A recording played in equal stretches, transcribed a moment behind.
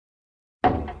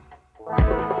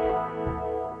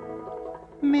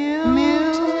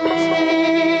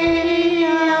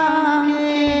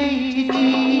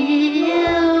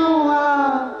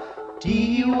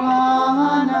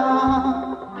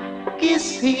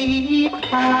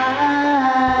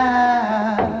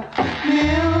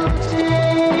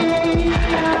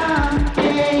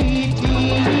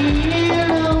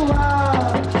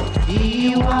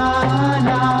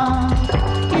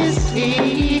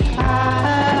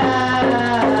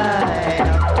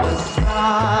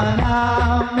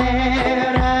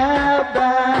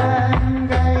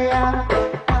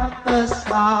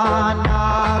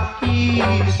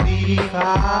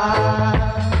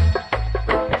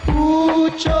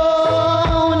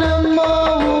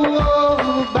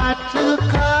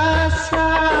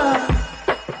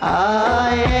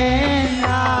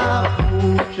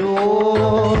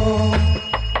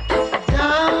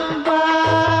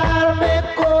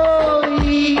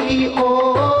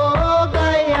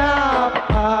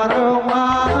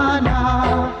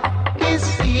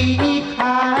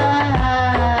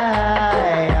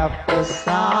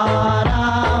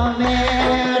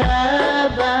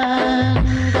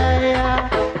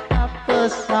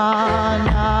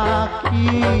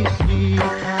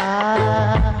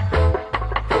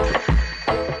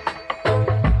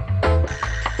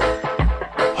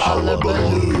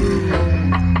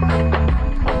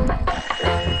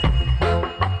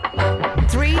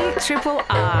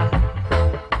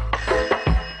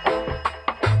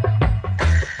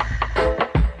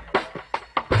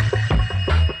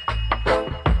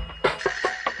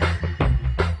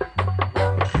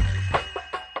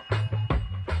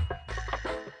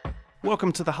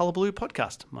Welcome to the Hullabaloo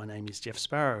podcast. My name is Jeff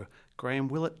Sparrow. Graham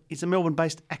Willett is a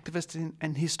Melbourne-based activist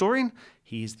and historian.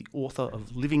 He is the author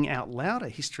of Living Out Loud, A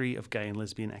History of Gay and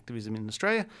Lesbian Activism in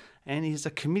Australia, and he is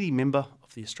a committee member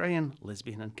of the Australian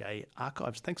Lesbian and Gay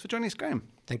Archives. Thanks for joining us, Graham.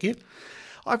 Thank you.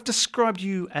 I've described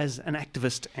you as an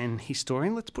activist and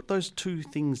historian. Let's put those two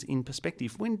things in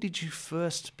perspective. When did you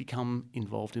first become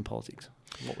involved in politics?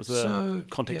 What was the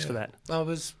context for that? I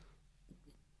was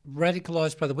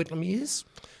radicalised by the Whitlam years.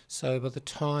 So by the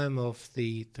time of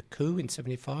the coup in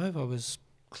 75, I was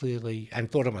clearly, and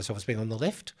thought of myself as being on the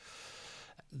left.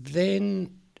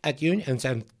 Then at uni,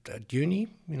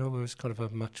 you know, it was kind of a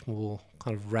much more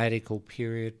kind of radical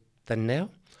period than now.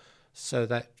 So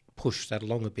that pushed that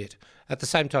along a bit. At the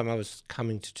same time, I was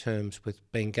coming to terms with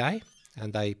being gay,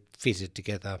 and they fitted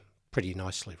together pretty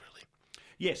nicely, really.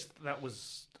 Yes, that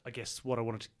was, I guess, what I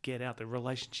wanted to get out, the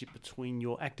relationship between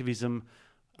your activism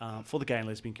for the gay and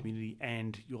lesbian community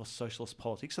and your socialist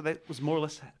politics. So that was more or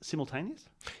less simultaneous?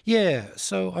 Yeah,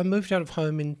 so I moved out of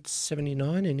home in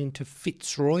 79 and into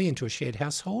Fitzroy, into a shared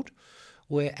household,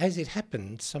 where, as it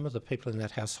happened, some of the people in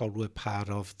that household were part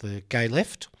of the gay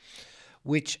left,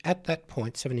 which at that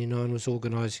point, 79, was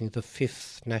organising the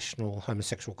 5th National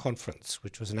Homosexual Conference,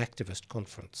 which was an activist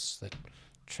conference that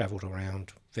travelled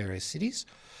around various cities.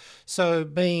 So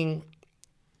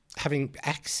having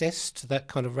access to that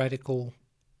kind of radical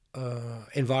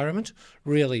environment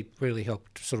really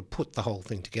helped sort of put the whole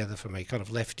thing together for me. Kind of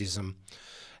leftism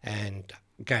and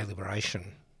gay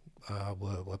liberation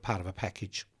were part of a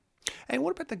package. And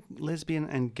what about the lesbian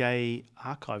and gay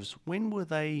archives? When were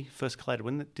they first collated?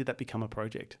 When did that become a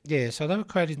project? Yeah, so they were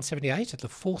created in 78 at the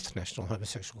 4th National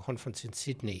Homosexual Conference in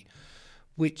Sydney,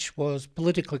 which was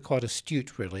politically quite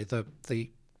astute, really. The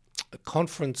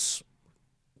conference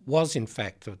was in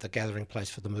fact the gathering place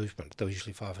for the movement. There were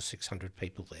usually 500 or 600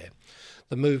 people there.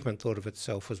 The movement thought of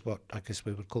itself as what I guess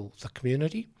we would call the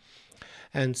community.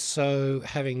 And so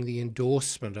having the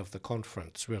endorsement of the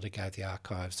conference really gave the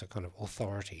archives a kind of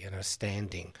authority and a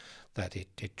standing that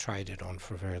it traded on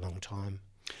for a very long time.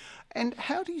 And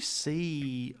how do you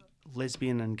see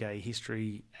lesbian and gay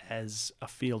history as a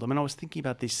field? I mean, I was thinking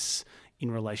about this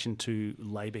in relation to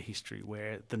Labor history,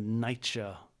 where the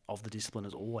nature of the discipline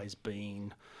has always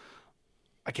been,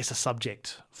 I guess, a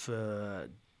subject for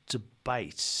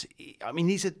debate. I mean,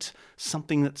 is it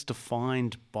something that's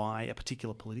defined by a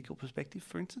particular political perspective,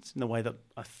 for instance, in the way that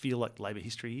I feel like Labor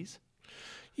history is?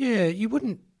 Yeah, you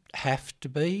wouldn't have to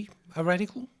be a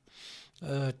radical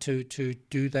to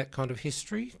do that kind of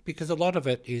history, because a lot of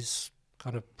it is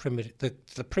kind of primitive,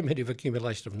 the primitive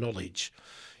accumulation of knowledge.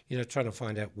 You know, trying to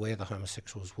find out where the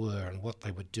homosexuals were and what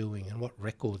they were doing and what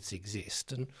records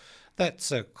exist. And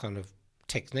that's a kind of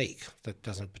technique that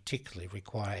doesn't particularly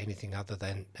require anything other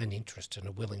than an interest and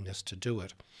a willingness to do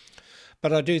it.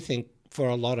 But I do think for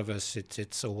a lot of us,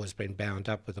 it's always been bound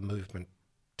up with a movement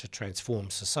to transform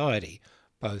society,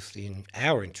 both in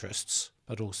our interests,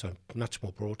 but also much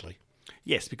more broadly.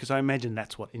 Yes, because I imagine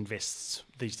that's what invests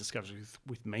these discoveries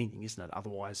with meaning, isn't it?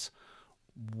 Otherwise,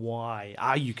 why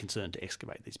are you concerned to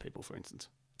excavate these people, for instance?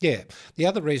 Yeah. The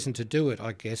other reason to do it,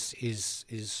 I guess,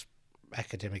 is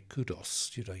academic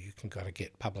kudos. You can kind of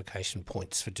get publication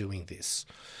points for doing this.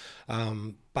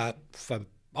 But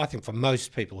I think for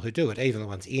most people who do it, even the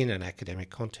ones in an academic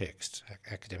context,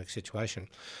 academic situation,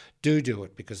 do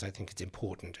it because they think it's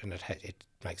important and it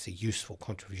makes a useful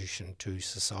contribution to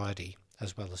society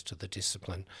as well as to the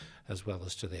discipline, as well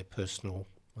as to their personal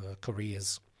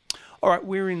careers. All right,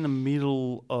 we're in the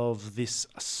middle of this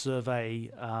survey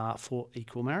for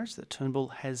equal marriage that Turnbull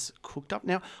has cooked up.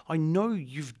 Now, I know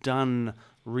you've done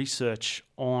research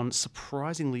on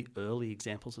surprisingly early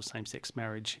examples of same-sex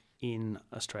marriage in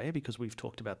Australia because we've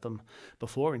talked about them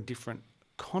before in different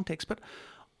contexts, but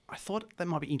I thought that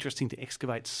might be interesting to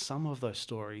excavate some of those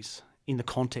stories in the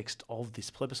context of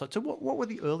this plebiscite. So what were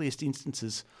the earliest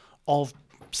instances of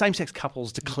same-sex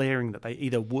couples declaring that they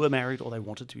either were married or they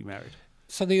wanted to be married?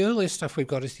 So the earliest stuff we've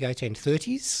got is the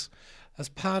 1830s. As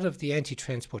part of the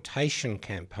anti-transportation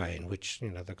campaign, which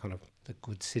the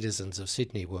good citizens of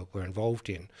Sydney were involved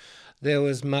in, there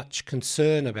was much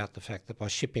concern about the fact that by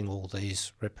shipping all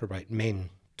these reprobate men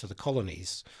to the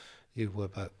colonies, you were,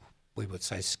 we would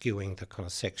say, skewing the kind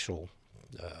of sexual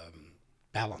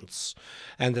balance,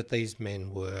 and that these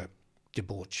men were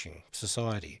debauching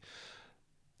society.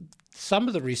 Some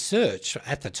of the research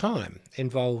at the time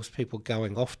involves people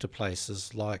going off to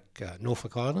places like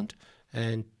Norfolk Island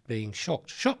and being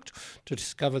shocked to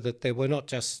discover that there were not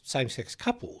just same-sex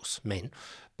couples, men,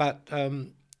 but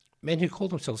men who call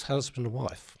themselves husband and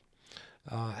wife.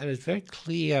 And it's very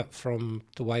clear from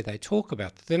the way they talk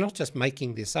about it. They're not just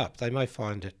making this up. They may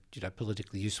find it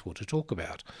politically useful to talk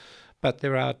about, but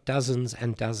there are dozens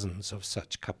and dozens of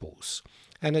such couples.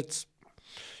 And it's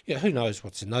who knows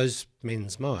what's in those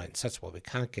men's minds? That's what we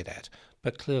can't get at.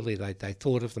 But clearly they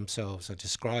thought of themselves and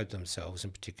described themselves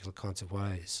in particular kinds of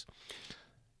ways.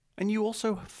 And you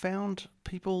also found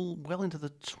people well into the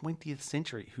 20th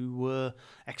century who were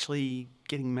actually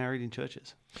getting married in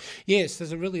churches. Yes,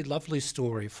 there's a really lovely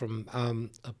story from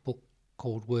a book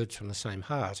called Words from the Same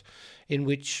Heart, in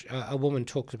which a woman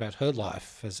talks about her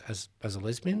life as a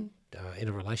lesbian in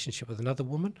a relationship with another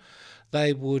woman.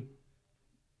 They would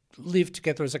live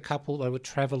together as a couple, they would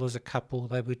travel as a couple,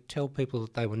 they would tell people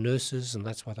that they were nurses and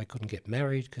that's why they couldn't get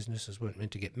married, because nurses weren't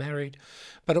meant to get married.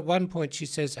 But at one point she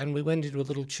says, and we went into a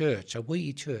little church, a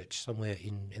wee church somewhere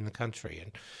in the country,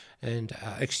 and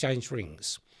exchanged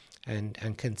rings and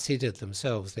considered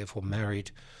themselves therefore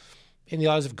married in the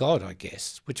eyes of God, I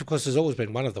guess, which of course has always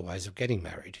been one of the ways of getting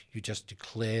married. You just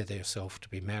declare yourself to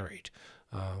be married,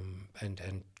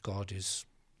 and God is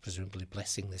presumably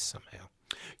blessing this somehow.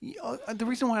 The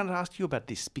reason why I wanted to ask you about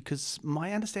this, because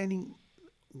my understanding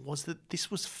was that this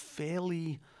was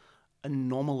fairly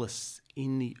anomalous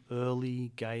in the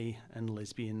early gay and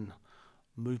lesbian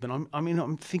movement.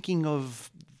 I'm thinking of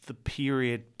the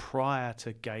period prior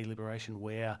to gay liberation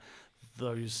where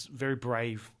those very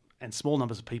brave and small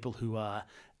numbers of people who are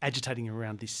agitating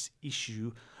around this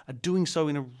issue are doing so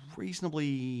in a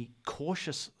reasonably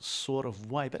cautious sort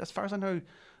of way. But as far as I know,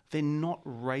 they're not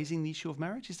raising the issue of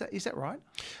marriage. Is that right?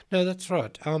 No, that's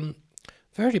right.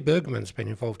 Verity Bergman's been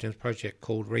involved in a project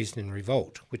called Reason in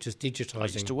Revolt, which is digitising... I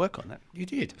used to work on that. You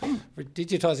did.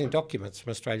 Digitising documents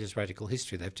from Australia's radical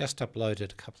history. They've just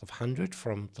uploaded a couple of hundred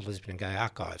from the Lesbian and Gay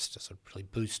Archives to sort of really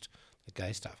boost the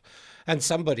gay stuff. And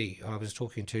somebody I was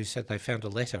talking to said they found a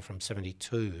letter from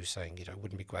 72 saying, it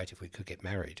wouldn't be great if we could get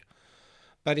married.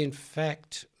 But in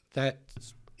fact, that,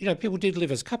 people did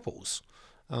live as couples.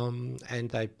 And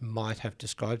they might have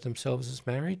described themselves as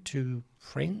married to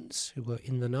friends who were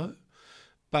in the know,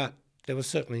 but there was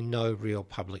certainly no real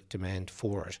public demand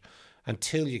for it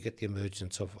until you get the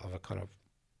emergence of a kind of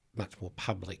much more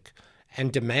public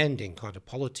and demanding kind of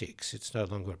politics. It's no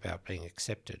longer about being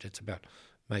accepted, it's about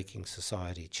making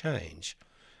society change.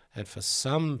 And for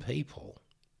some people,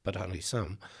 but only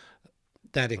some,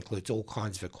 that includes all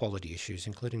kinds of equality issues,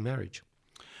 including marriage.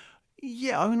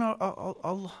 Yeah,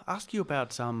 I'll ask you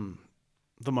about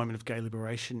the moment of gay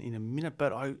liberation in a minute,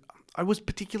 but I was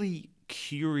particularly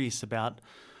curious about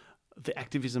the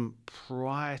activism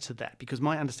prior to that, because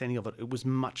my understanding of it was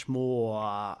much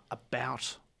more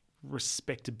about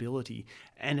respectability,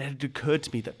 and it had occurred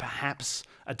to me that perhaps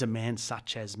a demand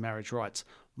such as marriage rights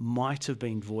might have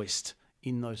been voiced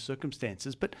in those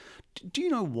circumstances. But do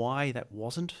you know why that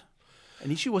wasn't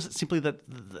an issue? Was it simply that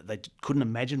they couldn't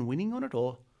imagine winning on it,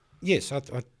 or...? Yes, I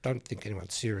don't think anyone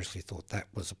seriously thought that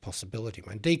was a possibility.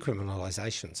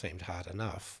 Decriminalisation seemed hard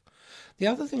enough. The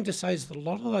other thing to say is that a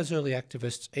lot of those early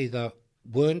activists either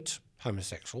weren't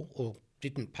homosexual or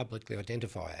didn't publicly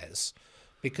identify as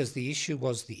because the issue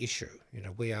was the issue. You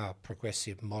know, we are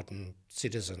progressive, modern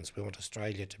citizens. We want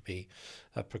Australia to be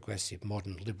a progressive,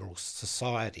 modern, liberal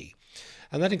society.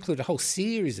 And that included a whole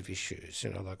series of issues, you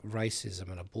know, like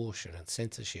racism and abortion and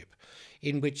censorship,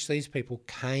 in which these people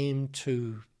came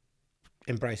to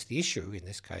embrace the issue, in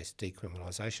this case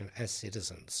decriminalisation, as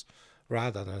citizens,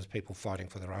 rather than as people fighting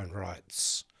for their own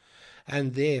rights.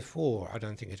 And therefore, I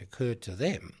don't think it occurred to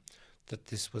them that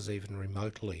this was even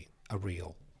remotely a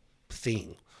real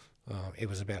thing. It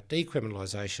was about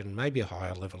decriminalisation, maybe a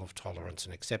higher level of tolerance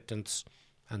and acceptance,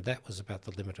 and that was about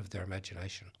the limit of their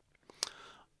imagination.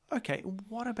 Okay,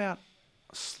 what about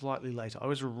slightly later? I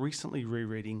was recently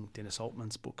rereading Dennis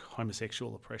Altman's book,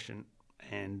 Homosexual Oppression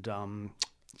and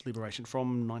Liberation,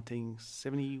 from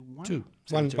 1971? One and two,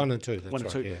 that's one and right,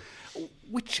 two, yeah.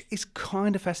 Which is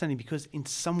kind of fascinating because in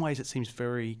some ways it seems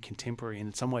very contemporary and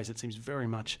in some ways it seems very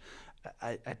much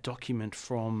a document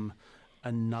from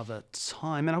another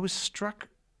time. And I was struck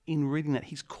in reading that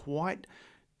he's quite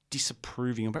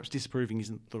disapproving, or perhaps disapproving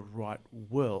isn't the right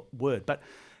word, but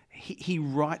he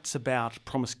writes about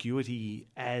promiscuity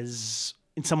as,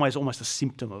 in some ways, almost a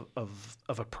symptom of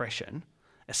oppression,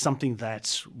 as something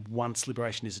that, once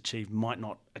liberation is achieved, might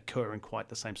not occur in quite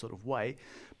the same sort of way.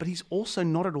 But he's also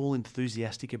not at all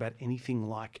enthusiastic about anything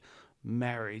like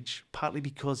marriage, partly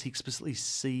because he explicitly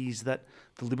sees that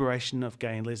the liberation of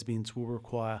gay and lesbians will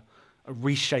require a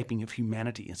reshaping of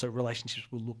humanity, and so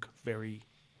relationships will look very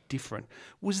different.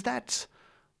 Was that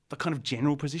the kind of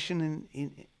general position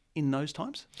in those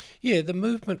times? Yeah, the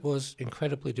movement was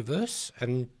incredibly diverse,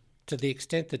 and to the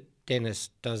extent that Dennis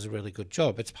does a really good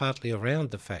job, it's partly around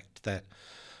the fact that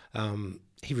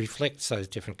he reflects those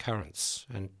different currents,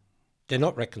 and they're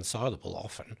not reconcilable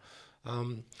often.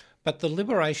 But the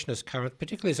liberationist current,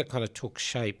 particularly as it kind of took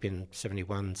shape in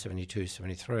 71, 72,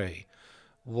 73,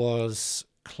 was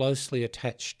closely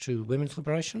attached to women's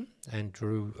liberation and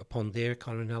drew upon their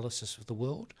kind of analysis of the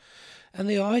world. And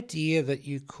the idea that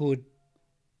you could,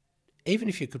 even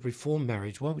if you could reform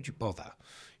marriage, why would you bother?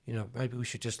 You know, maybe we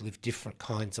should just live different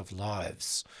kinds of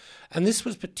lives. And this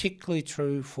was particularly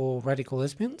true for radical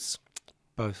lesbians,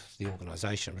 both the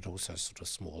organisation but also sort of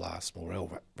small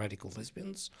L radical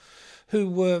lesbians, who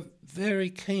were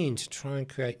very keen to try and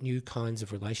create new kinds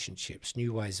of relationships,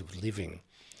 new ways of living.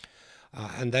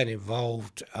 And that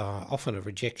involved often a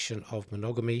rejection of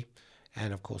monogamy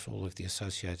and, of course, all of the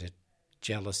associated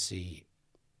jealousy,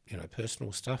 you know,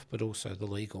 personal stuff, but also the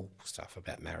legal stuff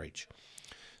about marriage.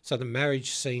 So the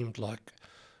marriage seemed like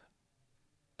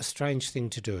a strange thing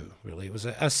to do, really.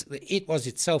 It was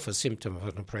itself a symptom of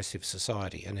an oppressive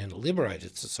society, and in a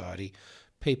liberated society,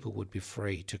 people would be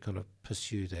free to kind of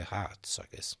pursue their hearts, I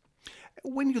guess.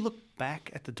 When you look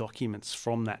back at the documents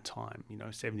from that time, you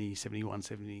know, 70, 71,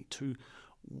 72,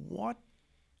 what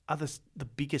are the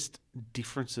biggest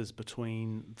differences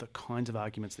between the kinds of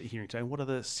arguments that you're hearing today, and what are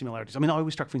the similarities? I mean, I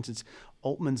was struck, for instance,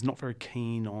 Altman's not very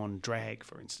keen on drag,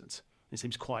 for instance. He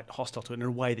seems quite hostile to it in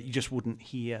a way that you just wouldn't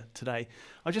hear today.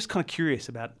 I'm just kind of curious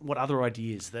about what other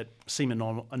ideas that seem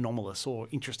anomalous or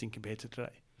interesting compared to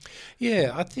today.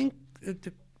 Yeah, I think,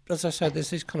 as I say, there's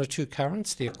these kind of two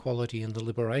currents, the equality and the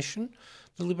liberation.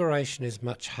 The liberation is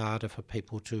much harder for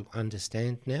people to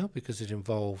understand now because it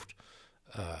involved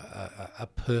a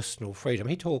personal freedom.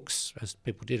 He talks, as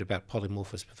people did, about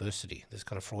polymorphous perversity, this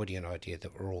kind of Freudian idea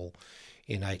that we're all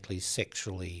innately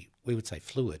sexually, we would say,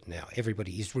 fluid now.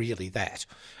 Everybody is really that,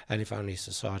 and if only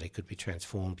society could be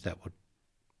transformed, that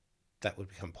would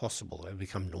become possible and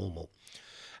become normal.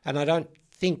 And I don't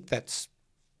think that's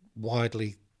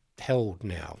widely held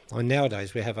now.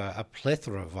 Nowadays we have a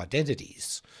plethora of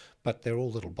identities, but they're all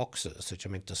little boxes that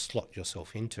you're meant to slot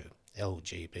yourself into,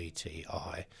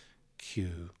 LGBTI,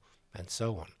 Q, and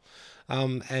so on.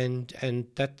 And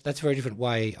that's a very different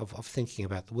way of thinking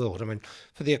about the world. I mean,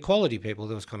 for the equality people,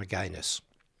 there was kind of gayness,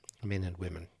 men and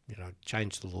women, you know,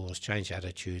 change the laws, change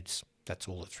attitudes, that's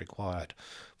all that's required.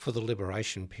 For the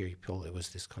liberation people, it was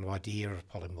this kind of idea of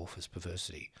polymorphous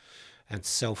perversity and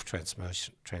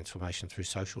self-transformation through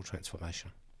social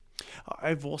transformation.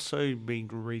 I've also been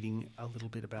reading a little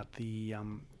bit about the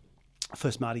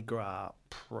first Mardi Gras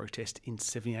protest in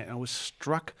 78, and I was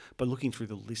struck by looking through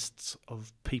the lists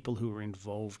of people who were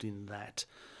involved in that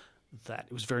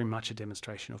it was very much a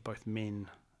demonstration of both men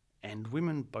and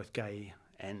women, both gay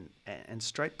and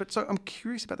straight. But so I'm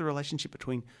curious about the relationship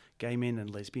between gay men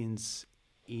and lesbians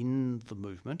in the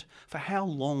movement. For how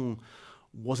long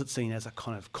was it seen as a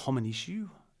kind of common issue,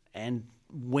 and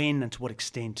when and to what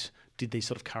extent did these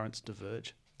sort of currents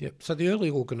diverge? Yep. So the early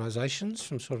organisations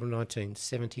from sort of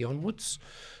 1970 onwards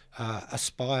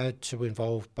aspired to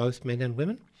involve both men and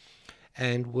women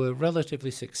and were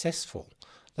relatively successful.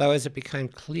 Though as it became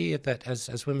clear that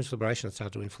as women's liberation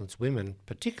started to influence women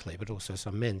particularly, but also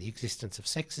some men, the existence of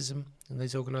sexism in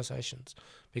these organisations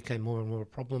became more and more a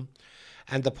problem,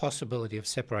 and the possibility of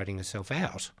separating herself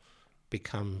out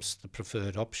becomes the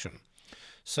preferred option.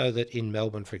 So that in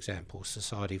Melbourne, for example,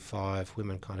 Society 5,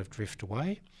 women kind of drift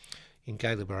away. In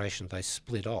gay liberation, they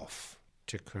split off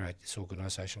to create this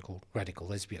organisation called Radical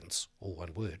Lesbians, all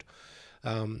one word,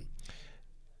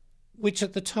 which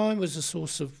at the time was a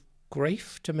source of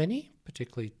grief to many,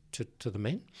 particularly to the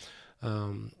men.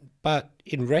 But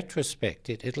in retrospect,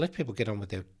 it let people get on with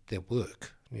their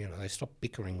work. You know, they stopped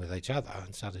bickering with each other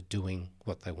and started doing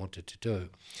what they wanted to do.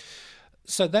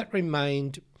 So that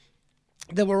remained.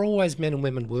 There were always men and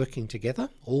women working together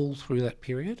all through that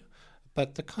period,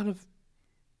 but the kind of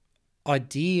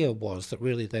idea was that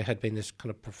really there had been this kind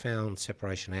of profound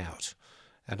separation out.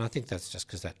 And I think that's just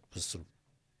because that was sort of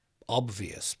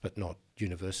obvious but not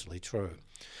universally true.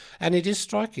 And it is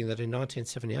striking that in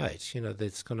 1978, you know,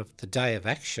 there's kind of the day of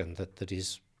action that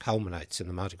culminates in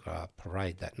the Mardi Gras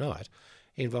parade that night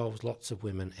involves lots of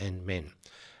women and men.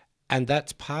 And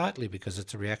that's partly because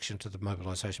it's a reaction to the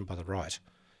mobilisation by the right.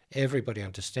 Everybody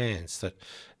understands that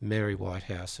Mary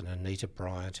Whitehouse and Anita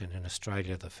Bryant and in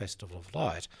Australia the Festival of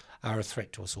Light are a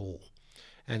threat to us all.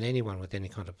 And anyone with any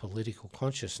kind of political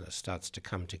consciousness starts to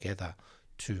come together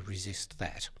to resist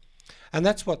that. And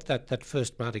that's what that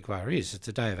first Mardi Gras is. It's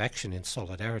a day of action in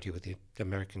solidarity with the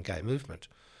American gay movement.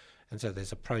 And so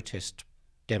there's a protest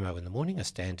demo in the morning, a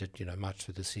standard, you know, march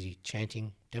through the city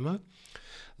chanting demo.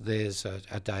 There's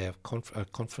a day of a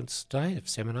conference day of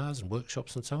seminars and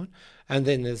workshops and so on. And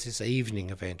then there's this evening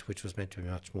event, which was meant to be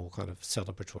much more kind of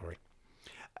celebratory.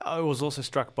 I was also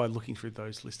struck by looking through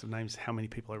those list of names, how many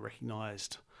people I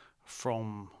recognised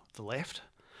from the left.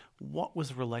 What was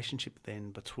the relationship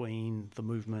then between the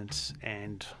movement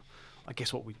and, I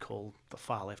guess, what we'd call the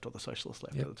far left or the socialist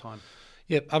left at the time?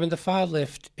 Yep, I mean, the far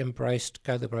left embraced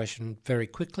gay liberation very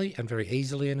quickly and very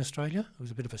easily in Australia. It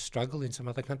was a bit of a struggle in some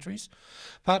other countries,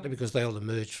 partly because they all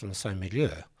emerged from the same milieu.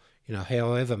 You know,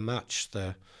 however much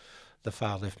the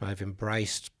far left may have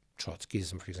embraced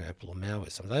Trotskyism, for example, or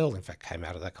Maoism, they all in fact came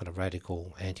out of that kind of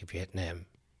radical anti-Vietnam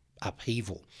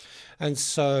upheaval. And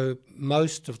so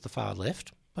most of the far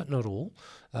left, but not all,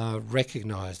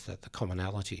 recognised that the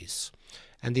commonalities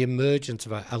and the emergence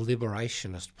of a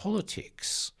liberationist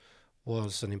politics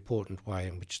was an important way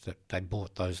in which that they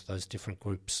brought those different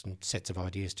groups and sets of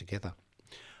ideas together.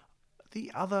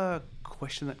 The other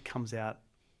question that comes out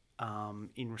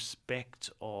in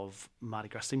respect of Mardi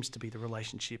Gras seems to be the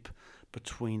relationship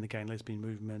between the gay and lesbian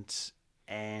movement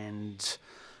and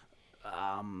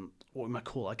what we might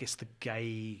call, I guess, the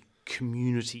gay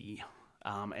community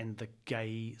and the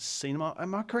gay scene.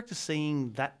 Am I correct in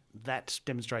seeing that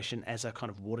demonstration as a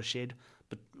kind of watershed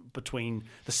between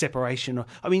the separation?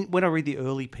 I mean, when I read the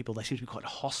early people, they seem to be quite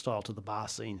hostile to the bar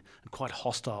scene and quite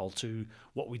hostile to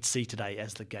what we'd see today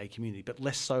as the gay community, but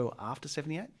less so after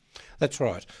 78? That's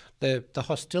right. The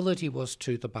hostility was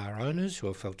to the bar owners who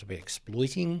were felt to be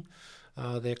exploiting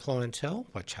their clientele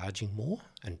by charging more,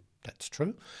 and that's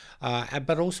true,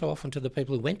 but also often to the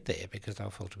people who went there because they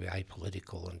were felt to be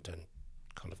apolitical and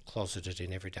kind of closeted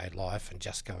in everyday life and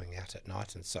just going out at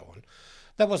night and so on.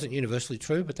 That wasn't universally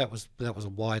true, but that was a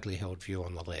widely held view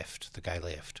on the left, the gay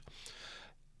left.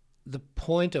 The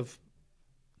point of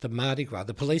the Mardi Gras,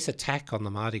 the police attack on the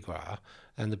Mardi Gras,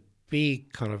 and the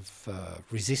big kind of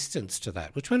resistance to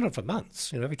that, which went on for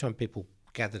months. You know, every time people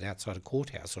gathered outside a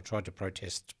courthouse or tried to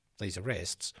protest these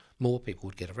arrests, more people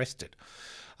would get arrested.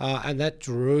 And that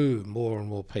drew more and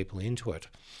more people into it.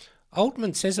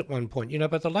 Altman says at one point, you know,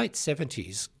 by the late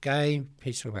 70s,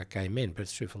 he's talking about gay men, but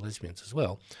it's true for lesbians as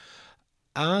well,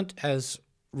 aren't as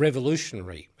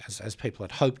revolutionary as people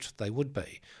had hoped they would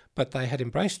be, but they had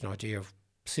embraced an idea of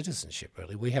citizenship,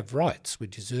 really. We have rights. We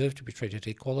deserve to be treated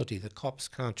equality. The cops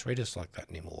can't treat us like that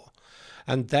anymore.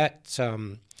 And that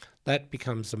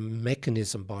becomes a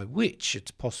mechanism by which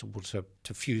it's possible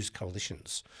to fuse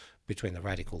coalitions between the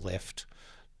radical left,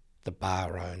 the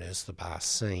bar owners, the bar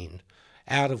scene,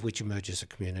 out of which emerges a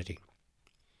community.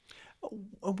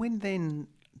 When then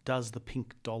does the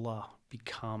pink dollar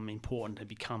become important and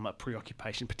become a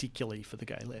preoccupation, particularly for the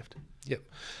gay left? Yep.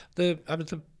 I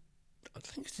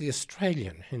think it's the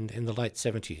Australian in the late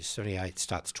 70s, 78,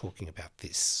 starts talking about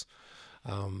this,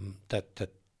 that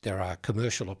there are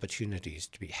commercial opportunities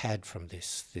to be had from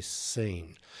this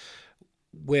scene,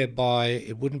 whereby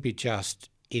it wouldn't be just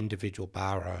individual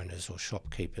bar owners or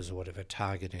shopkeepers or whatever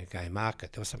targeting a gay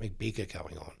market. There was something bigger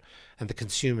going on, and the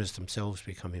consumers themselves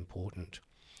become important.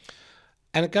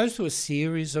 And it goes through a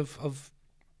series of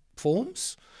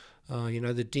forms.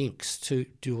 The Dinks,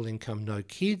 dual income, no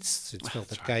kids. It's felt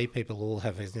that gay people all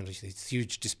have this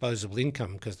huge disposable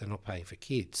income because they're not paying for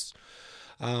kids.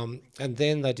 And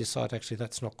then they decide, actually,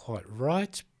 that's not quite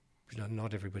right.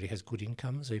 Not everybody has good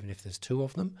incomes, even if there's two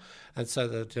of them. And so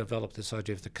they develop this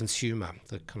idea of the consumer,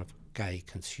 the kind of gay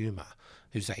consumer,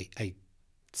 who's a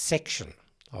section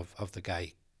of the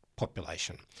gay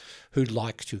population who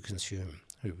like to consume,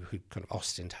 who kind of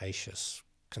ostentatious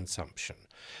consumption.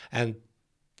 And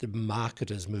the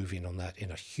marketers move in on that in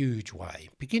a huge way,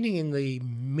 beginning in the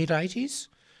mid-80s,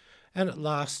 and it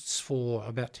lasts for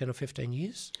about 10 or 15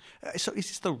 years. So is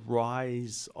this the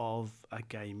rise of a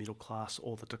gay middle class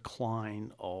or the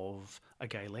decline of a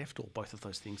gay left, or both of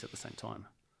those things at the same time?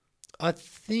 I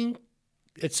think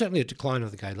it's certainly a decline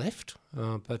of the gay left,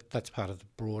 but that's part of the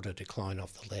broader decline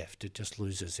of the left. It just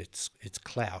loses its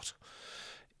clout.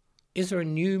 Is there a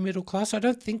new middle class? I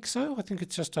don't think so. I think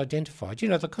it's just identified.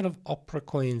 The kind of opera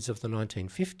queens of the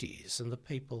 1950s and the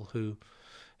people who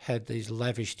had these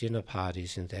lavish dinner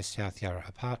parties in their South Yarra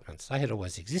apartments, they had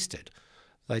always existed.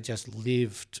 They just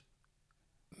lived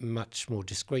much more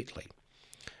discreetly,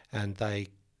 and they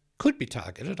could be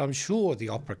targeted. I'm sure the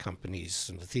opera companies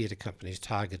and the theatre companies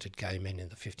targeted gay men in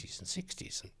the 50s and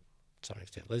 60s, and to some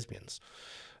extent lesbians.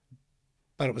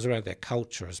 But it was around their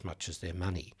culture as much as their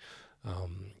money.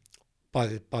 By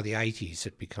the 80s,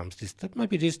 it becomes this, that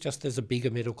maybe it is just there's a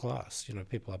bigger middle class.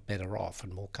 People are better off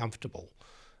and more comfortable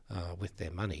with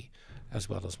their money, as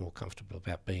well as more comfortable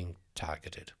about being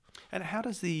targeted. And how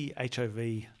does the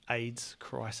HIV/AIDS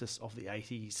crisis of the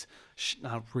 80s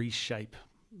reshape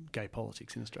gay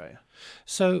politics in Australia?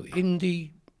 So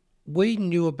we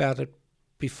knew about it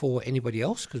before anybody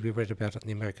else because we read about it in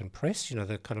the American press,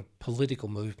 the kind of political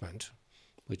movement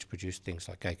which produced things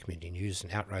like Gay Community News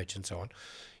and Outrage and so on,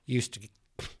 used to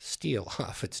steal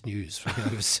half its news from the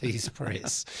overseas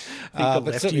press.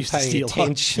 But certainly paying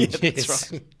attention. Yeah, yes.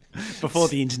 That's right. Before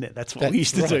the internet, that's what we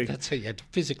used to do. That's how you had to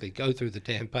physically go through the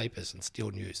damn papers and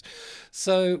steal news.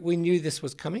 So we knew this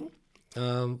was coming.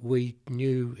 We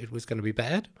knew it was going to be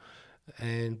bad,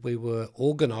 and we were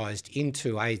organised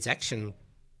into AIDS action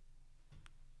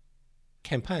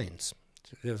campaigns.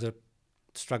 There was a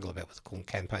struggle about whether to call them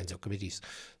campaigns or committees.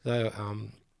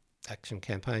 Action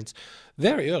campaigns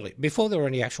very early, before there were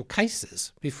any actual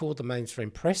cases, before the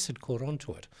mainstream press had caught on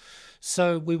to it.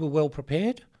 So we were well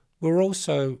prepared. We were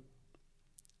also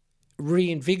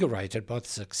reinvigorated by the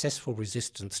successful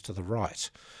resistance to the right.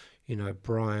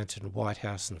 Bryant and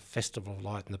Whitehouse and the Festival of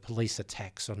Light and the police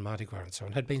attacks on Mardi Gras and so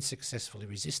on had been successfully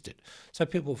resisted. So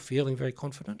people were feeling very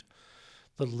confident.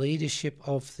 The leadership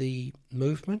of the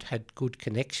movement had good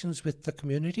connections with the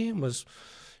community and was,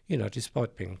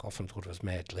 despite being often thought of as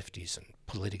mad lefties and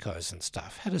politicos and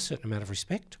stuff, had a certain amount of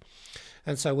respect.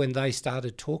 And so when they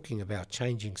started talking about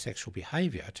changing sexual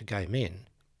behaviour to gay men,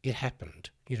 it happened.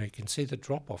 You can see the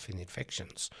drop-off in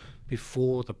infections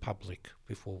before the public,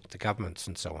 before the governments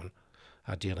and so on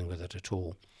are dealing with it at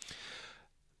all.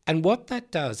 And what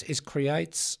that does is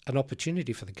creates an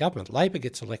opportunity for the government. Labor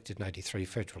gets elected in 83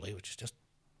 federally, which is just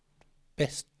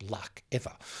best luck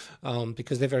ever,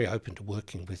 because they're very open to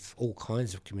working with all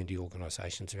kinds of community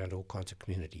organisations around all kinds of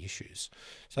community issues.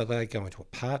 So they go into a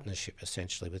partnership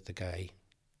essentially with the gay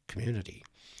community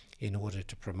in order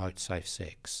to promote safe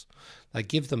sex. They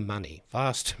give them money,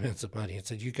 vast amounts of money, and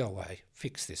say, you go away,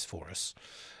 fix this for us.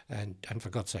 And for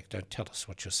God's sake, don't tell us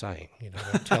what you're saying.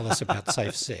 Don't tell us about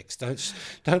safe sex.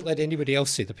 Don't let anybody else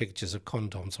see the pictures of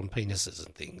condoms on penises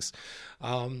and things.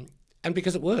 And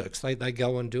because it works, they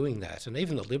go on doing that. And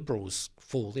even the Liberals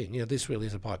fall in. This really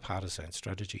is a bipartisan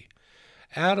strategy,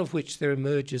 out of which there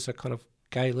emerges a kind of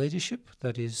gay leadership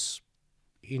that has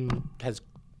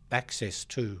access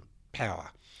to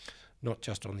power, not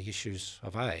just on the issues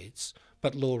of AIDS,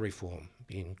 but law reform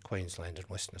in Queensland and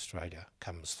Western Australia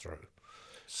comes through.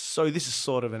 So this is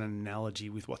sort of an analogy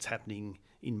with what's happening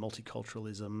in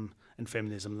multiculturalism and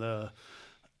feminism.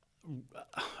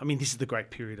 This is the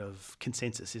great period of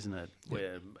consensus, isn't it?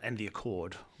 And the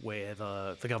accord, where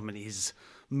the government is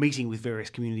meeting with various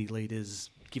community leaders,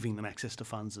 giving them access to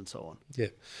funds and so on. Yeah.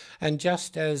 And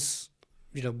just as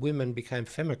women became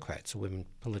femocrats, or women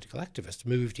political activists,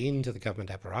 moved into the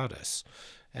government apparatus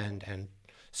and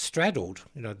straddled,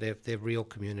 their real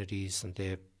communities and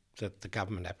the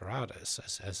government apparatus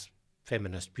as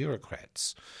feminist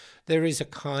bureaucrats. There is a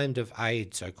kind of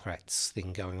AIDS-ocrats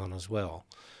thing going on as well.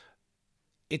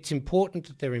 It's important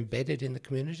that they're embedded in the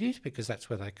communities because that's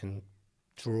where they can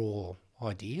draw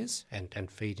ideas and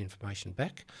feed information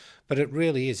back. But it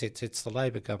really is, it's the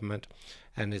Labor government,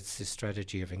 and it's this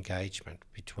strategy of engagement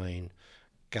between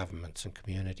governments and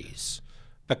communities.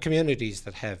 But communities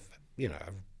that have,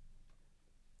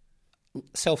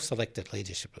 self-selected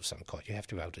leadership of some kind. You have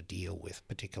to be able to deal with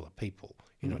particular people.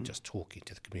 You're not just talking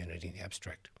to the community in the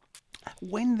abstract.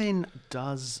 When then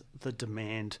does the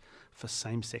demand for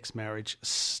same-sex marriage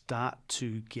start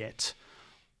to get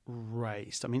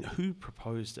raised? I mean, who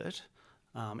proposed it?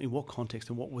 In what context,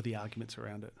 and what were the arguments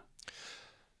around it?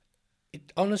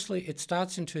 Honestly, it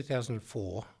starts in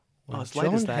 2004 when as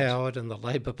late as John that. Howard and the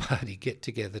Labor Party get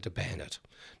together to ban it.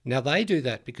 Now, they do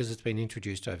that because it's been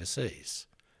introduced overseas.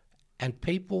 And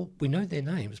people, we know their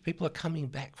names, people are coming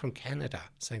back from Canada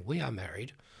saying, we are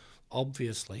married.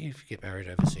 Obviously, if you get married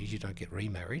overseas, you don't get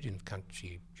remarried in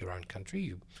your own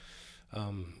country.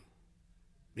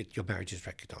 Your marriage is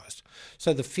recognised.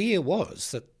 So the fear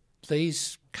was that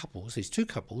these two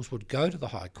couples, would go to the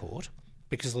High Court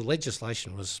because the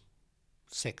legislation was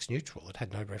sex neutral. It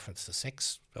had no reference to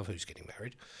sex of who's getting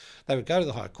married. They would go to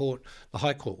the High Court. The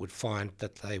High Court would find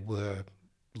that they were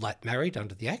married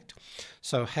under the Act.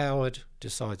 So Howard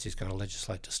decides he's going to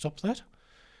legislate to stop that.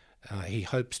 He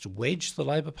hopes to wedge the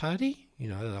Labor Party.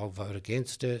 They'll vote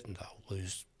against it and they'll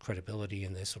lose credibility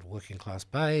in their sort of working class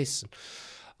base. And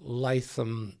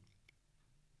Latham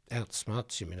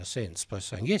outsmarts him in a sense by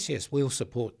saying, yes, we'll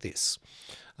support this.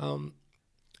 And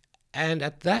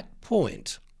at that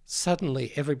point,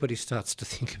 suddenly everybody starts to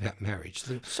think about marriage.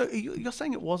 So you're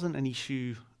saying it wasn't an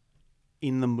issue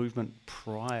in the movement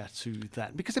prior to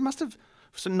that? Because it must have...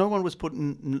 So no one was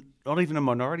not even a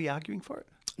minority arguing for it?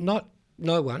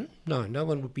 No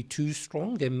one would be too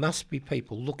strong. There must be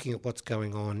people looking at what's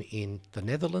going on in the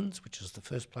Netherlands, which is the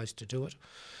first place to do it,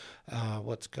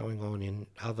 what's going on in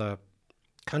other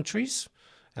countries.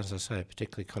 As I say,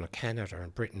 particularly kind of Canada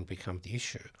and Britain become the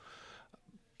issue.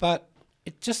 But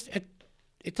it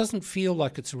doesn't feel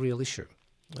like it's a real issue.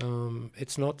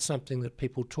 It's not something that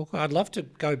people talk about. I'd love to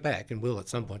go back, and will at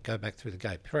some point go back through the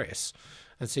gay press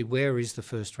and see where is the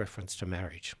first reference to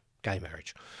marriage, gay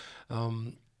marriage.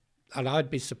 And I'd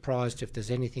be surprised if there's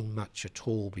anything much at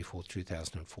all before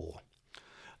 2004.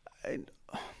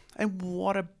 And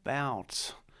what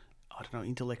about,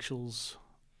 intellectuals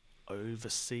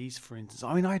overseas, for instance?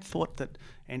 I mean, I'd thought that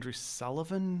Andrew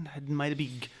Sullivan had made a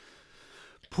big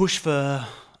push for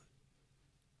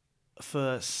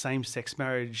same-sex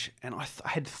marriage, and I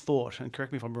had thought, and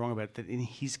correct me if I'm wrong about it, that in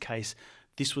his case,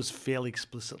 this was fairly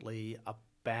explicitly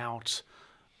about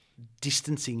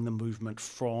distancing the movement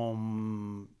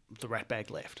from the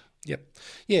ratbag left. Yep.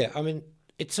 Yeah, I mean,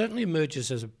 it certainly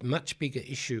emerges as a much bigger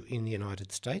issue in the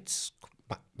United States,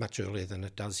 much earlier than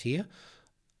it does here.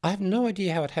 I have no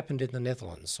idea how it happened in the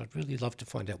Netherlands. I'd really love to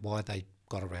find out why they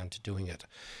got around to doing it.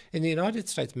 In the United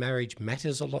States, marriage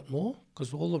matters a lot more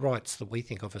because all the rights that we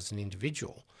think of as an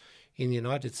individual in the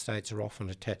United States are often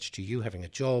attached to you having a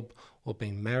job or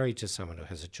being married to someone who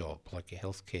has a job, like your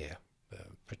healthcare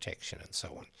protection and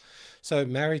so on. So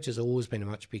marriage has always been a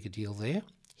much bigger deal there.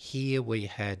 Here we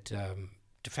had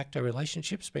de facto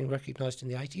relationships being recognised in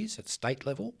the 80s at state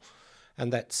level,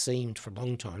 and that seemed for a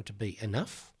long time to be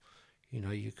enough.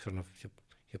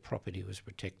 Your property was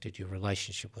protected, your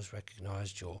relationship was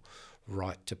recognised, your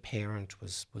right to parent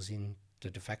was in the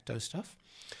de facto stuff.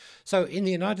 So in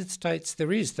the United States,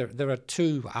 there are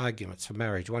two arguments for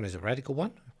marriage. One is a radical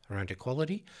one around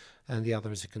equality, and the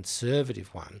other is a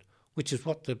conservative one, which is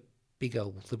what the bigger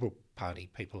Liberal Party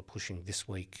people are pushing this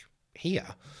week here.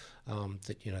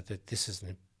 That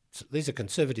these are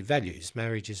conservative values.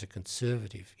 Marriage is a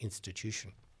conservative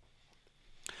institution.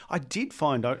 I did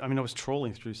find, I was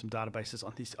trawling through some databases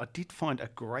on this. I did find a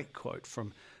great quote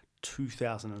from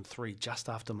 2003, just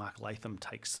after Mark Latham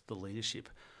takes the leadership.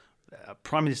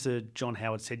 Prime Minister John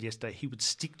Howard said yesterday he would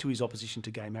stick to his opposition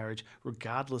to gay marriage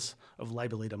regardless of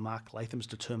Labor leader Mark Latham's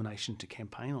determination to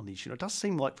campaign on the issue. It does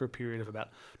seem like for a period of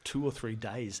about 2 or 3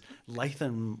 days,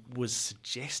 Latham was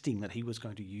suggesting that he was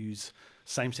going to use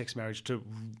same-sex marriage to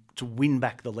win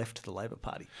back the left to the Labor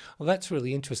Party. Well, that's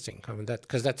really interesting,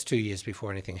 because that's 2 years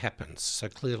before anything happens. So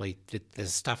clearly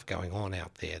there's stuff going on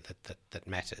out there that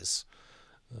matters.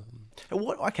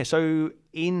 So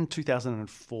in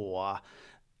 2004...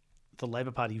 the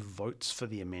Labor Party votes for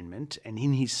the amendment, and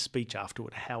in his speech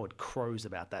afterward, Howard crows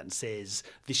about that and says,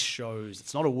 this shows,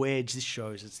 it's not a wedge, this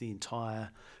shows it's the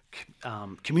entire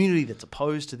community that's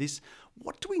opposed to this.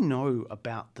 What do we know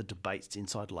about the debates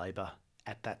inside Labor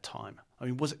at that time? I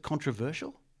mean, was it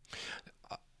controversial?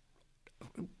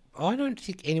 I don't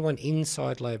think anyone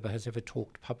inside Labor has ever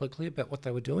talked publicly about what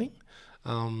they were doing.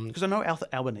 Because I know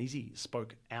Albanese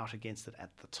spoke out against it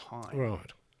at the time.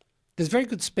 Right. There's very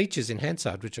good speeches in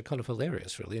Hansard which are kind of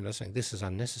hilarious, really, saying this is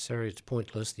unnecessary, it's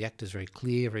pointless, the act is very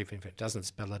clear, even if it doesn't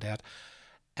spell it out,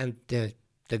 and then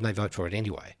they vote for it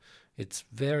anyway. It's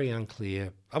very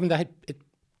unclear. I mean,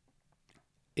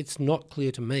 it's not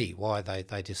clear to me why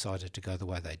they decided to go the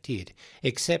way they did,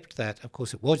 except that, of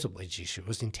course, it was a wedge issue. It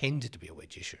was intended to be a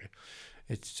wedge issue.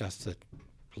 It's just that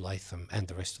Latham and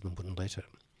the rest of them wouldn't let it.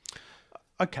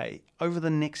 Okay, over the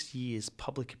next years,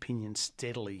 public opinion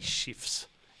steadily shifts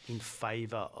in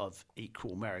favour of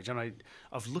equal marriage. And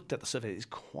I've looked at the survey. It's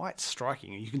quite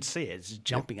striking. You can see it. It's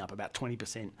jumping up about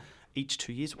 20% each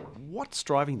 2 years. What's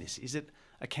driving this? Is it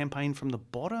a campaign from the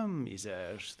bottom? Is it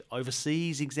an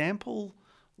overseas example?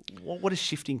 What is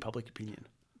shifting public opinion?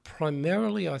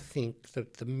 Primarily, I think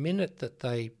that the minute that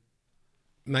they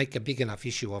make a big enough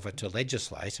issue of it to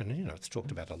legislate, and it's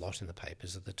talked about a lot in the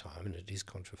papers at the time, and it is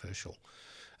controversial.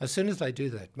 As soon as they do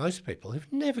that, most people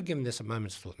who've never given this a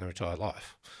moment's thought in their entire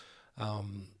life,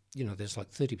 there's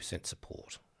like 30%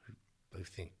 support who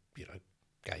think,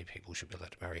 gay people should be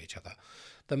allowed to marry each other.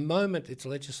 The moment it's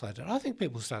legislated, I think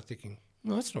people start thinking,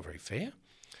 well, that's not very fair,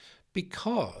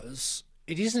 because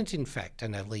it isn't in fact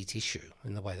an elite issue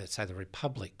in the way that, say, the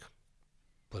Republic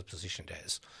was positioned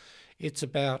as. It's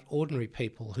about ordinary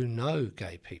people who know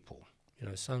gay people,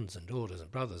 sons and daughters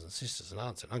and brothers and sisters and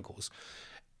aunts and uncles.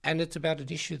 And it's about an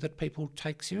issue that people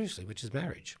take seriously, which is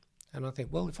marriage. And I think,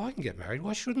 well, if I can get married,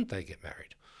 why shouldn't they get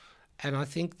married? And I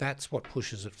think that's what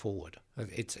pushes it forward.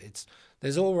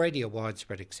 There's already a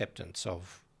widespread acceptance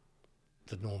of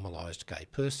the normalised gay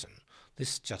person.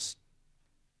 This just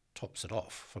tops it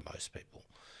off for most people.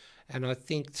 And I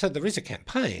think, so there is a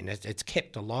campaign. It's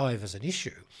kept alive as an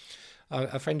issue.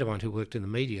 A friend of mine who worked in the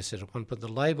media said at one point the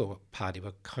Labor Party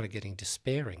were kind of getting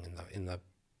despairing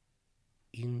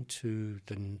into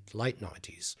the late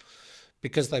 90s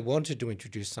because they wanted to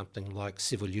introduce something like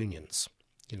civil unions.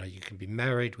 You can be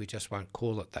married, we just won't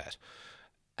call it that.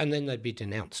 And then they'd be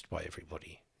denounced by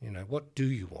everybody. What do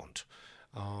you want?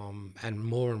 And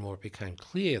more it became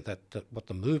clear that what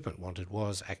the movement wanted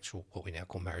was actual, what we now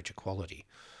call marriage equality.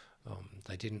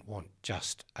 They didn't want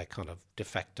just a kind of de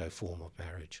facto form of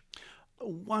marriage.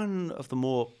 One of the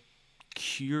more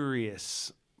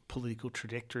curious political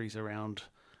trajectories around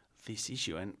this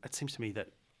issue, and it seems to me that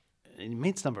an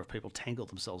immense number of people tangle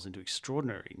themselves into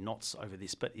extraordinary knots over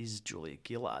this, but is Julia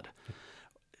Gillard.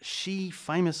 She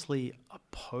famously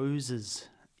opposes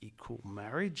equal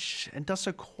marriage and does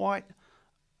so quite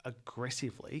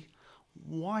aggressively.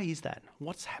 Why is that?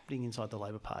 What's happening inside the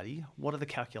Labor Party? What are the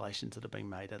calculations that are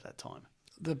being made at that time?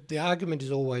 The argument is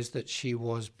always that she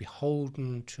was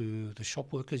beholden to the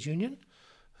shop workers union,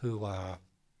 who are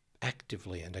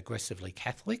actively and aggressively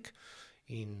Catholic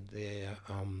in their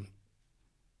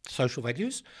social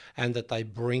values, and that they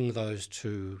bring those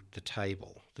to the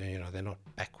table. They're not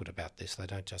backward about this. They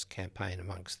don't just campaign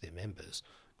amongst their members.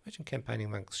 Imagine campaigning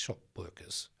amongst shop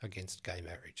workers against gay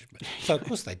marriage. So of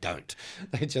course they don't.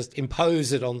 They just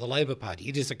impose it on the Labor Party.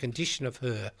 It is a condition of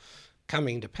her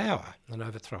coming to power and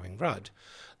overthrowing Rudd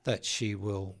that she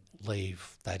will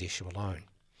leave that issue alone.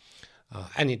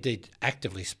 And indeed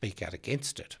actively speak out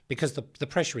against it, because the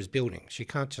pressure is building. She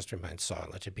can't just remain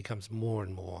silent. It becomes more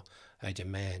and more a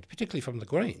demand, particularly from the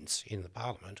Greens in the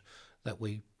Parliament, that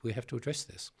we have to address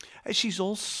this. She's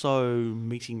also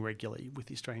meeting regularly with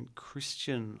the Australian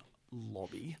Christian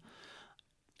lobby.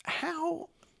 How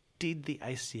did the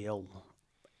ACL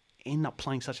end up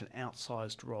playing such an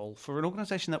outsized role for an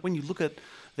organisation that, when you look at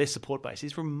their support base,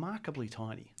 is remarkably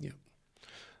tiny? Yeah.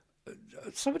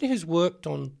 Somebody who's worked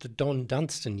on the Don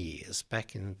Dunstan years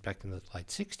back in the late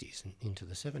 60s and into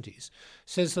the 70s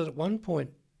says that at one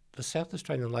point the South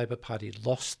Australian Labor Party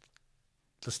lost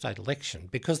the state election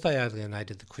because they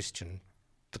alienated the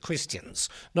Christians,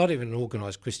 not even an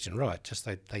organised Christian right, just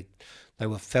they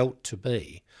were felt to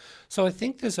be. So I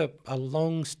think there's a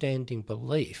long-standing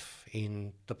belief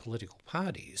in the political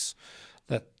parties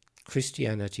that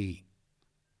Christianity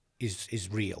is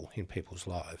real in people's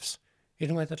lives in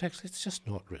a way that actually it's just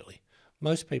not really.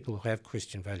 Most people who have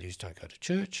Christian values don't go to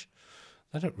church.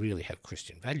 They don't really have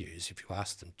Christian values. If you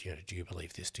ask them, do you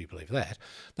believe this, do you believe that?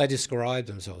 They describe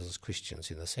themselves as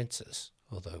Christians in the census,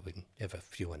 although in ever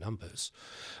fewer numbers.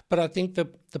 But I think the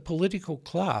political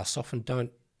class often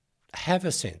don't have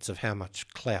a sense of how much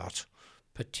clout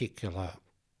particular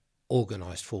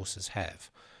organised forces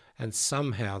have. And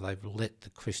somehow they've let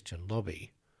the Christian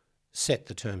lobby set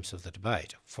the terms of the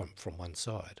debate from one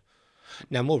side.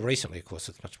 Now, more recently, of course,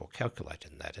 it's much more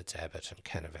calculated than that. It's Abbott and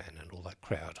Canavan and all that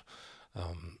crowd.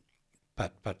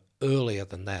 But earlier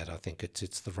than that, I think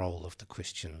it's the role of the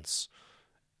Christians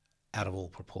out of all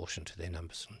proportion to their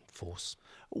numbers and force.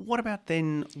 What about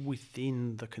then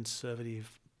within the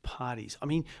Conservative parties? I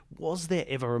mean, was there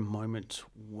ever a moment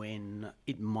when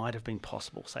it might have been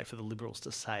possible, say, for the Liberals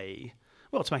to say,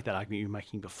 well, to make that argument you were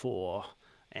making before,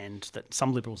 and that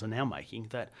some Liberals are now making,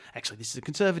 that actually this is a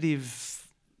Conservative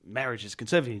marriage is a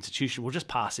conservative institution, we'll just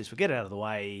pass this, we'll get it out of the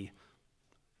way,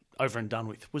 over and done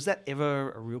with. Was that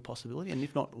ever a real possibility? And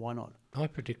if not, why not? I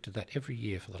predicted that every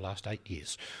year for the last 8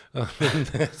 years.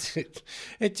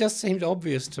 It just seemed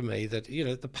obvious to me that,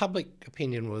 the public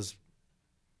opinion was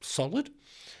solid.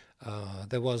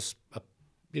 There was,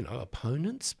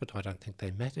 opponents, but I don't think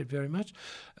they mattered very much.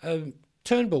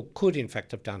 Turnbull could, in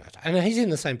fact, have done it. And he's in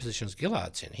the same position as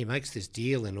Gillard's in. He makes this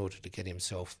deal in order to get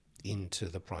himself into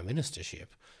the Prime Ministership.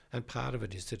 And part of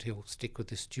it is that he'll stick with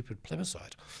this stupid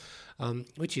plebiscite,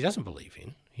 which he doesn't believe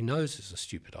in. He knows it's a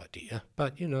stupid idea,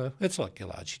 but, it's like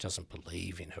Gillard. She doesn't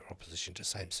believe in her opposition to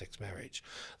same-sex marriage.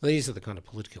 These are the kind of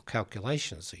political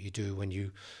calculations that you do when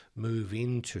you move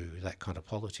into that kind of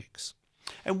politics.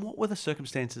 And what were the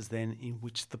circumstances then in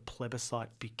which the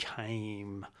plebiscite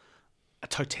became a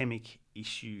totemic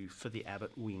issue for the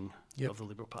Abbott wing of the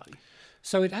Liberal Party?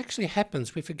 So it actually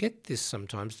happens, we forget this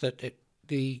sometimes, that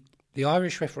the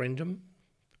Irish referendum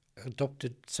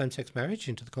adopted same-sex marriage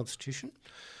into the Constitution.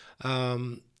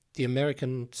 The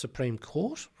American Supreme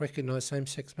Court recognised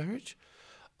same-sex marriage.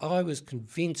 I was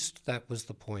convinced that was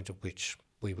the point at which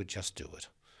we would just do it.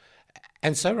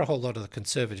 And so were a whole lot of the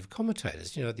conservative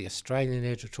commentators. The Australian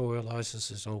editorialisers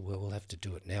says, oh, well, we'll have to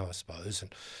do it now, I suppose.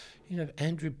 And,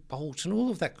 Andrew Bolt and all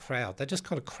of that crowd, they just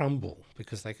kind of crumble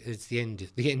because it's the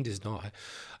end is nigh.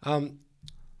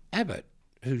 Abbott,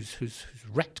 whose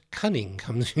rat cunning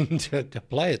comes into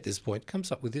play at this point, comes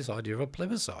up with this idea of a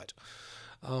plebiscite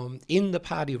in the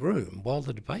party room while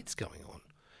the debate's going on.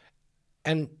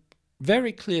 And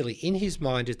very clearly, in his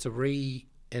mind, it's a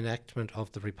reenactment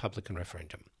of the Republican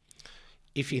referendum.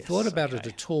 If he thought about it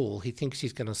at all, he thinks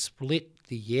he's going to split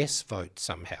the yes vote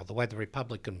somehow, the way the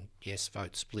Republican yes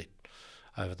vote split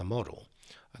over the model.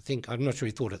 I'm not sure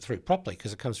he thought it through properly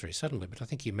because it comes very suddenly, but I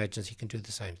think he imagines he can do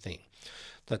the same thing,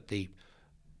 that the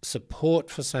support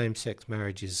for same-sex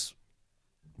marriage is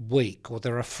weak, or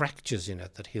there are fractures in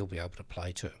it that he'll be able to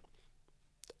play to.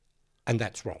 And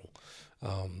that's wrong.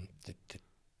 They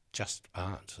just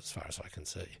aren't, as far as I can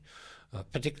see.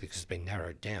 Particularly because it's been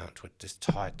narrowed down to this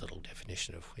tight little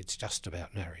definition of it's just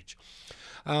about marriage.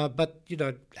 But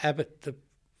Abbott,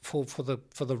 for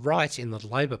the right in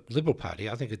the Liberal Party,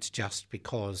 I think it's just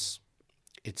because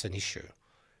it's an issue.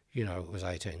 It was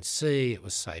 18C, it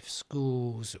was safe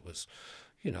schools, it was,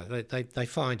 they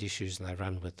find issues and they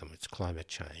run with them. It's climate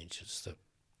change, it's the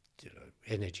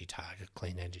energy target,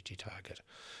 clean energy target.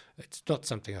 It's not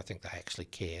something I think they actually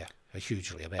care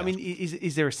hugely about. I mean,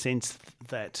 is there a sense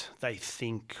that they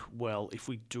think, well, if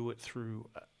we do it through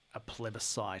a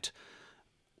plebiscite,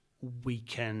 we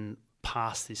can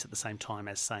pass this at the same time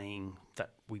as saying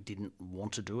that we didn't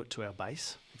want to do it to our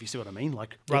base? If you see what I mean?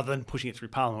 Like, rather than pushing it through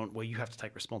Parliament where you have to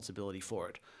take responsibility for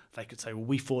it, they could say, well,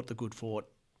 we fought the good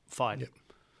fight. Yep.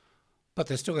 But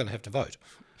they're still going to have to vote.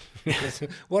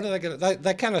 What are they going to...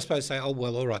 They can, I suppose, say, oh,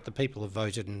 well, all right, the people have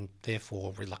voted and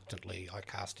therefore, reluctantly, I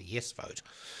cast a yes vote.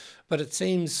 But it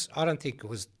seems... I don't think it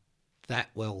was that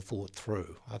well thought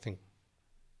through. I think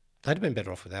they'd have been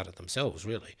better off without it themselves,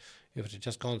 really. If it had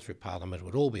just gone through Parliament, it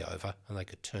would all be over and they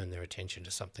could turn their attention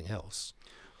to something else.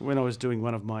 When I was doing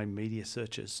one of my media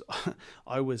searches,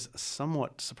 I was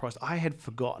somewhat surprised. I had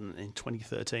forgotten in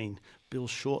 2013, Bill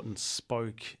Shorten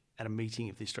spoke at a meeting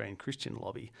of the Australian Christian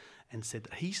Lobby and said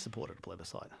that he supported a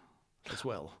plebiscite as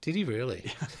well. Did he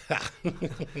really?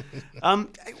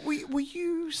 Were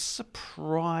you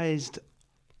surprised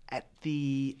at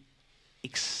the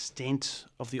extent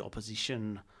of the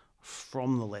opposition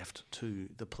from the left to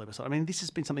the plebiscite? I mean, this has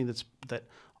been something that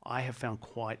I have found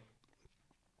quite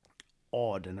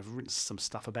odd and I've written some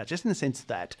stuff about, just in the sense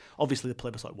that obviously the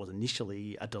plebiscite was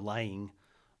initially a delaying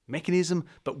mechanism,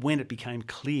 but when it became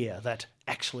clear that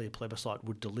actually a plebiscite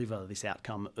would deliver this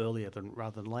outcome earlier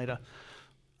rather than later,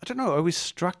 I don't know, I was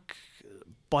struck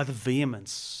by the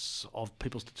vehemence of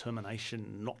people's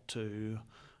determination not to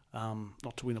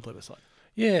win a plebiscite.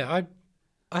 Yeah,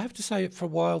 I have to say, for a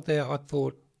while there, I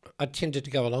thought I tended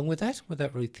to go along with that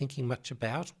without really thinking much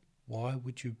about why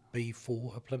would you be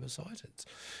for a plebiscite. It's,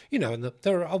 and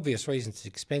there are obvious reasons. It's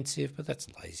expensive, but that's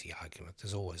a lazy argument.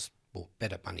 There's always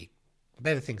better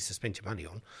things to spend your money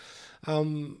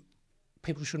on.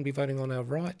 People shouldn't be voting on our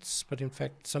rights, but in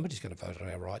fact somebody's going to vote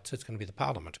on our rights. It's going to be the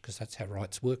Parliament, because that's how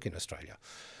rights work in Australia.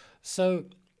 So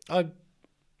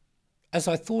as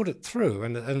I thought it through,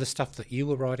 and the stuff that you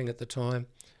were writing at the time,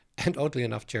 and oddly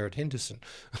enough, Gerard Henderson,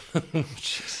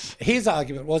 his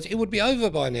argument was it would be over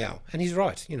by now. And he's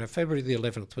right. February the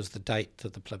 11th was the date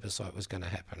that the plebiscite was going to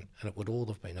happen, and it would all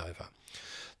have been over.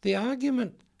 The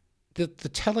argument, the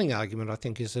telling argument, I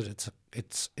think, is that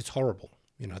it's horrible.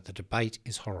 The debate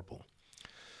is horrible.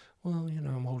 Well,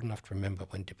 I'm old enough to remember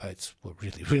when debates were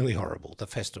really, really horrible. The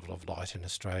Festival of Light in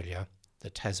Australia,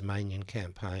 the Tasmanian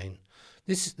campaign.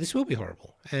 This will be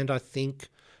horrible. And I think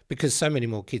because so many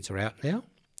more kids are out now,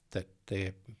 that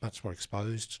they're much more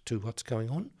exposed to what's going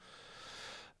on.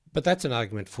 But that's an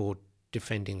argument for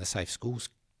defending the Safe Schools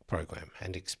program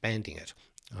and expanding it,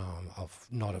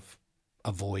 of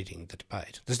avoiding the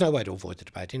debate. There's no way to avoid the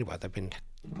debate anyway. They've been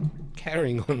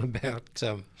carrying on about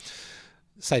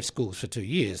safe schools for 2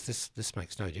 years. This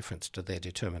makes no difference to their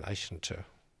determination to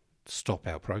stop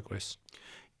our progress.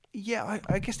 Yeah,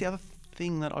 I guess the other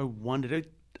thing that I wondered,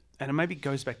 and it maybe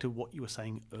goes back to what you were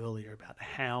saying earlier about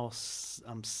how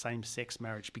same-sex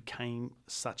marriage became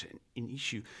such an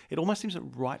issue. It almost seems that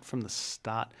right from the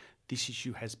start, this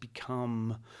issue has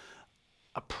become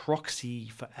a proxy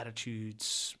for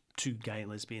attitudes to gay and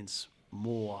lesbians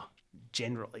more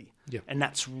generally. Yep. And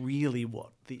that's really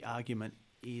what the argument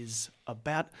is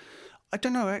about. I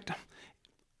don't know.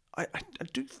 I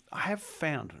have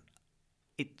found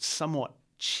it somewhat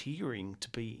cheering to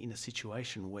be in a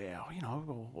situation where,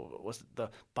 was it the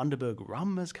Bundaberg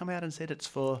Rum has come out and said it's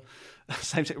for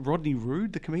same-sex. Rodney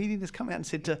Roode, the comedian, has come out and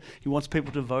said he wants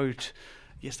people to vote,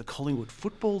 yes, the Collingwood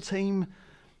football team.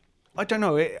 I don't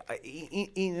know.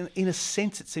 In a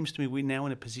sense, it seems to me we're now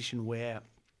in a position where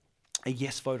a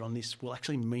yes vote on this will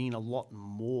actually mean a lot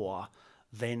more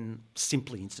than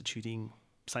simply instituting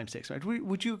same-sex marriage.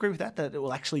 Would you agree with that it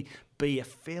will actually be a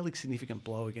fairly significant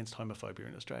blow against homophobia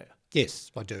in Australia?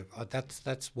 Yes, I do.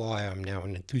 That's why I'm now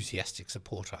an enthusiastic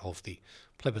supporter of the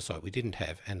plebiscite we didn't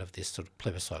have and of this sort of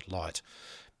plebiscite light.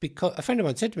 Because a friend of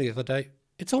mine said to me the other day,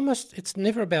 it's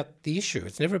never about the issue.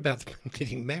 It's never about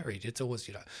getting married. It's always,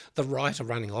 the right are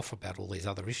running off about all these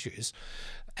other issues.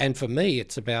 And for me,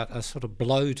 it's about a sort of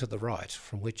blow to the right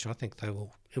from which I think it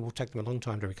will take them a long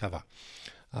time to recover.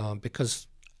 Because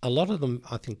a lot of them,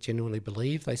 I think, genuinely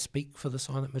believe they speak for the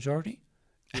silent majority.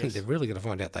 Yes. And they're really going to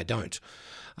find out they don't.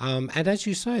 And as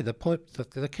you say, the point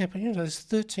that the campaign, there's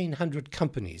 1,300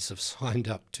 companies have signed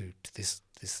up to this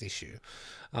issue.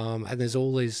 And there's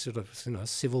all these sort of,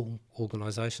 civil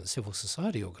organisations, civil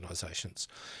society organisations.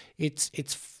 It's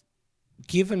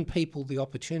given people the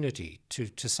opportunity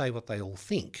to say what they all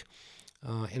think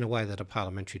in a way that a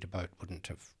parliamentary debate wouldn't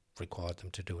have required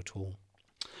them to do at all.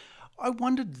 I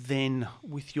wondered then,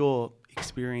 with your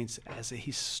experience as a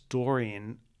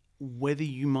historian, whether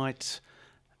you might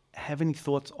have any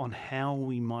thoughts on how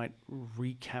we might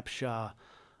recapture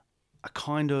a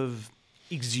kind of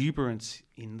exuberance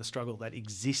in the struggle that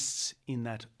exists in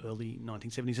that early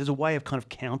 1970s as a way of kind of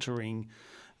countering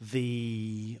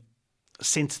the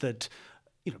sense that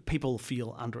people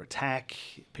feel under attack,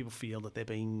 people feel that they're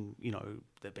being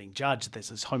judged, there's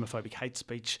this homophobic hate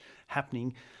speech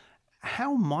happening.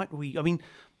 How might we,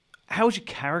 how would you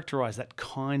characterise that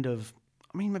kind of,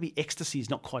 maybe ecstasy is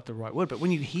not quite the right word, but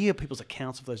when you hear people's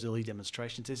accounts of those early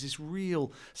demonstrations, there's this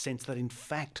real sense that, in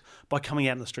fact, by coming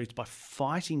out in the streets, by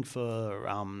fighting for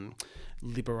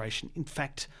liberation, in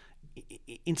fact,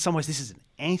 in some ways, this is an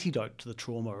antidote to the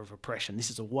trauma of oppression. This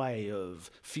is a way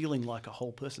of feeling like a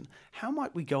whole person. How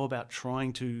might we go about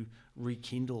trying to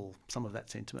rekindle some of that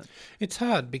sentiment? It's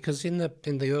hard because in the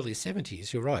early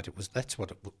 70s, you're right. That's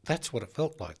what it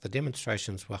felt like. The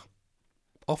demonstrations were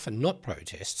often not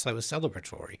protests; they were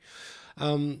celebratory.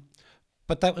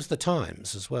 But that was the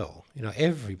times as well.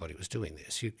 Everybody was doing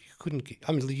this. You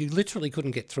literally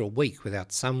couldn't get through a week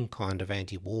without some kind of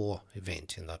anti-war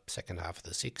event in the second half of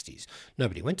the 60s.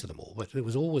 Nobody went to them all, but there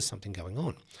was always something going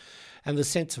on. And the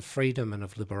sense of freedom and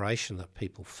of liberation that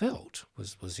people felt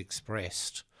was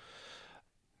expressed.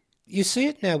 You see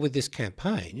it now with this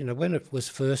campaign. When it was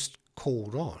first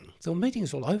called on, there were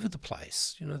meetings all over the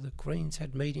place. The Greens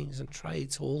had meetings and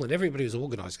Trades Hall, and everybody was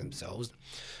organising themselves,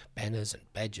 banners and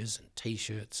badges and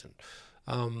T-shirts,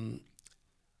 and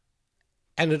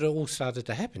it all started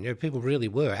to happen. People really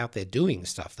were out there doing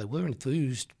stuff. They were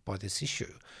enthused by this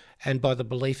issue and by the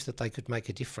belief that they could make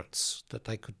a difference, that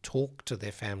they could talk to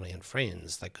their family and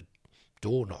friends, they could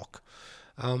door knock.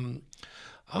 I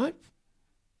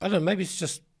don't know, maybe it's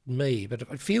just me, but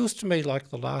it feels to me like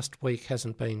the last week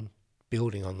hasn't been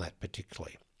building on that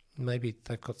particularly. Maybe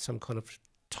they've got some kind of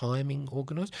timing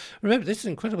organised. Remember, this is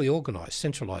incredibly organised,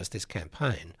 centralised, this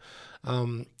campaign.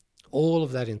 All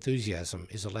of that enthusiasm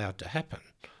is allowed to happen,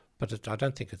 but I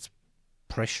don't think it's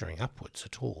pressuring upwards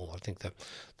at all. I think that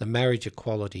the marriage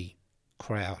equality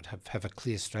crowd have a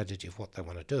clear strategy of what they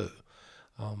want to do.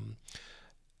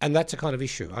 And that's a kind of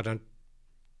issue.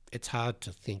 It's hard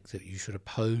to think that you should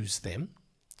oppose them,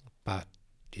 but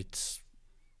it's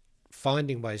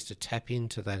finding ways to tap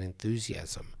into that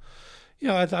enthusiasm.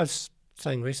 I've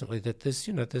saying recently that there's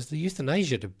the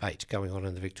euthanasia debate going on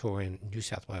in the Victorian and New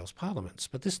South Wales parliaments,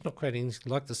 but this is not creating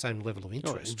anything like the same level of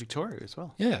interest. In Victoria as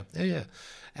well. Yeah.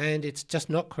 And it's just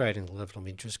not creating the level of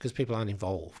interest because people aren't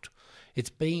involved. It's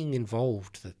being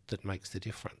involved that makes the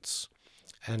difference.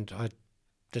 And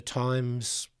the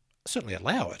Times certainly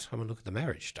allow it. I mean, look at the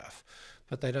marriage stuff.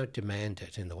 But they don't demand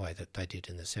it in the way that they did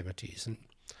in the 70s. And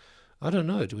I don't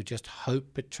know, do we just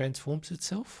hope it transforms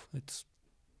itself? That's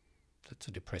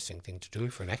a depressing thing to do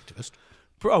for an activist.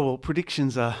 Oh, well,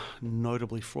 predictions are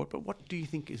notably fraught, but what do you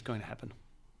think is going to happen?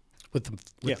 With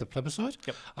the plebiscite?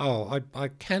 Yep. Oh, I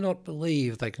cannot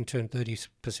believe they can turn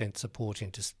 30% support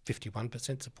into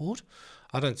 51% support.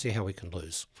 I don't see how we can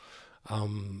lose.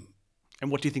 And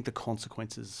what do you think the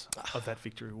consequences of that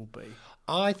victory will be?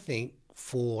 I think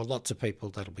for lots of people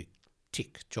that'll be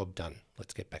tick, job done.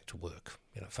 Let's get back to work,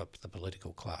 for the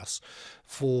political class.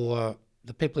 For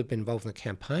the people who've been involved in the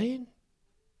campaign,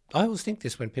 I always think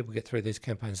this when people get through these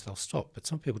campaigns, they'll stop. But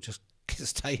some people just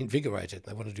stay invigorated.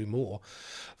 They want to do more.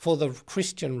 For the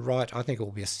Christian right, I think it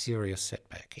will be a serious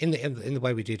setback in the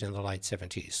way we did in the late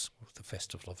 70s with the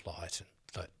Festival of Light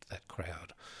and that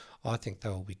crowd. I think they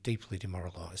will be deeply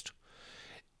demoralised.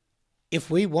 If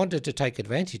we wanted to take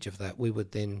advantage of that, we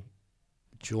would then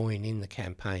join in the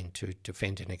campaign to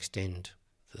defend and extend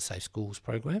the Safe Schools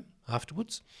program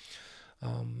afterwards.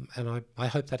 And I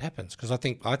hope that happens because I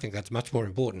think that's much more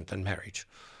important than marriage.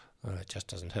 It just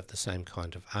doesn't have the same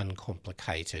kind of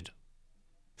uncomplicated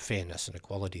fairness and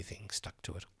equality thing stuck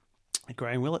to it.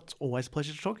 Graham Will, it's always a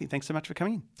pleasure to talk to you. Thanks so much for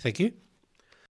coming in. Thank you.